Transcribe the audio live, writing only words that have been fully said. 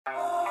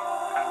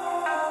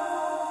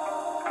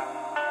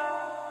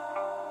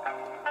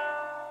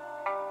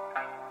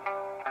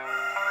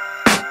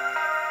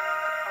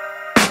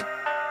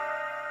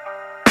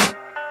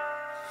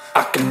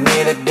can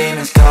hear the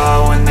demons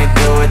call when they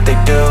do what they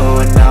do.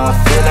 And now I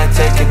feel like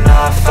taking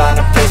off, find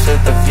a place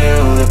with a view.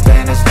 The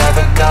pain is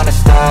never gonna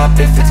stop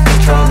if it's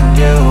controlling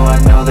you. I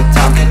know that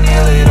time can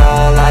heal it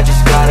all, I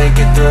just gotta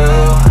get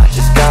through. I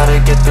just gotta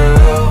get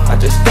through, I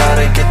just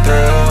gotta get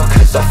through.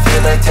 Cause I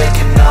feel like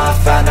taking off,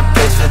 find a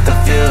place with a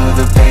view.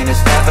 The pain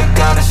is never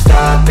gonna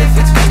stop if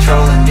it's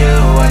controlling you.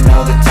 I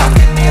know that time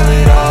can heal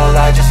it all,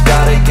 I just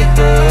gotta get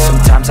through.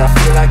 Sometimes I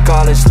feel like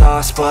all is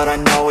lost, but I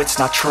know it's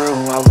not true.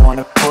 I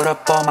wanna put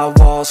up all my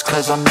walls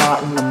cause I'm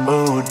not in the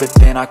mood, but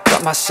then I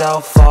cut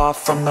myself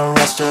off from the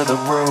rest of the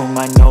room.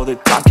 I know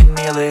that time can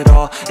heal it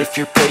all if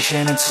you're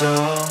patient and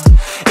soon.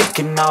 It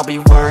can all be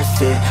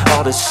worth it,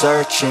 all the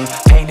searching.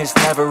 Pain is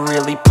never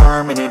really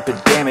permanent,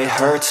 but damn it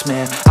hurts,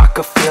 man. I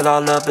could feel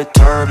all of the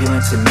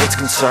turbulence and it's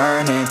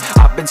concerning.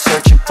 I've been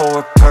searching for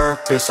a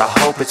purpose, I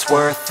hope it's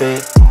worth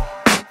it.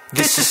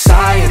 This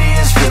society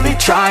is really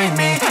trying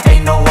me.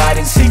 Ain't no hide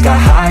and seek, I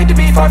hide to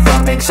be far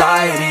from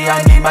anxiety.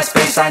 I need my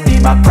space, I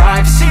need my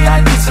privacy.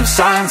 I need some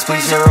silence,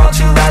 please, you're all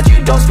too loud.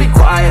 You don't speak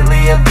quietly,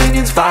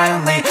 opinions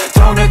violently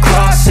thrown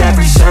across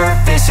every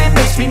surface. It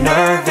makes me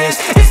nervous,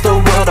 it's the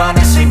world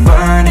honestly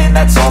burning.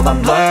 That's all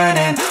I'm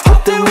learning,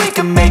 hope that we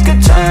can make a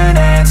turn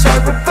and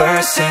start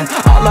reversing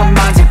all our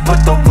minds and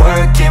put the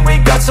work in.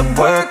 We got some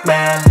work,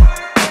 man.